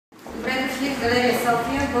дошли в галерия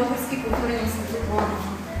София, Български културен институт Лондон.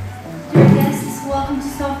 Dear guests, welcome to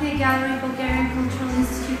Sophia Gallery, Bulgarian Cultural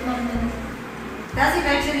Institute, London. Тази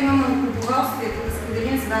вечер имаме удоволствието да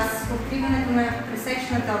споделим с вас откриването на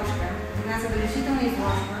пресечна точка, една забележителна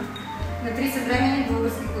изложба на три съвременни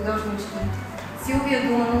български художнички – Силвия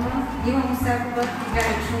Думанова, Мила Мусакова и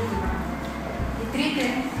Галя Чунтова. И трите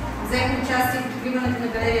взеха участие в откриването на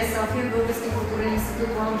галерия София, Български културен институт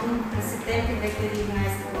Лондон през септември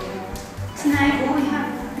 2011 година. Tonight we have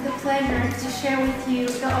the pleasure to share with you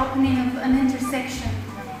the opening of An Intersection,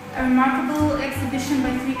 a remarkable exhibition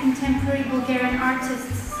by three contemporary Bulgarian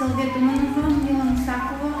artists, Sylvia Dumanova, Mila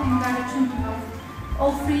Musakova and Галя Чунтова.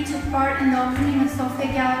 All three took part in the opening of Sophia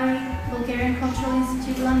Gallery, Bulgarian Cultural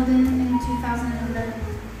Institute, London in 2011.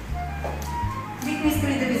 Бихме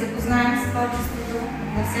искали да ви запознаем с творчеството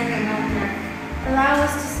на всяка една от тях. Allow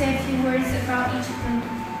us to say a few words about each of them.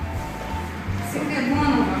 Силвия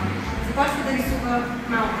Думанова започва да рисува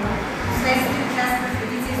малко, вследствие участва в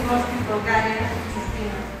редица изложби в България и в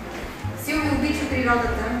чужбина. Силвия обича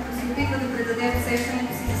природата, се опитва да предаде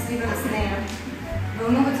усещането си за сливане с нея.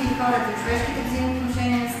 Вълнуват и хората, човешките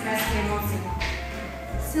взаимоотношения, страсти и емоции.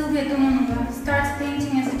 Sylvia Dumanova starts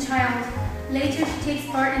painting as a child. Later she takes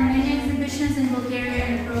part in many exhibitions in Bulgaria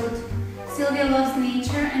and abroad. Sylvia loves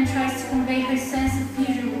nature and tries to convey her sense of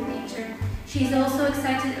fusion with nature. She is also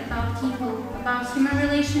excited about people, about human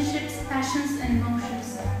relationships, passions and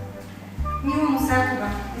emotions. Мила Мусакова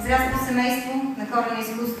израства в семейство на хора на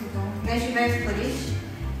изкуството. Не живее в Париж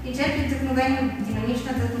и черпи вдъхновение от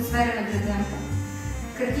динамичната атмосфера на града.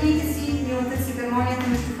 В картините си Мила търси хармонията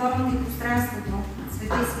между формата и пространството,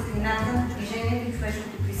 света и светлината, движението и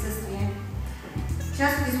човешкото присъствие.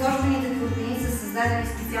 Част от изложбените творби са създадени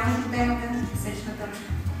специално по темата пресечна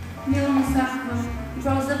точка. Mila Musakova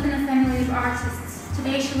grows up in a family of artists.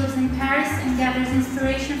 Today she lives in Paris and gathers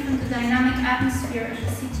inspiration from the dynamic atmosphere of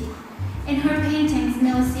the city. In her paintings,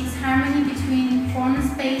 Mila seeks harmony between form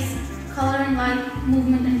and space, color and light,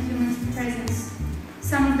 movement and human presence.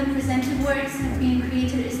 Some of the presented works have been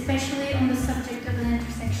created especially on the subject of an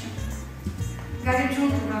intersection. Галя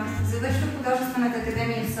Чунтова завършва художествената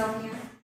академия в София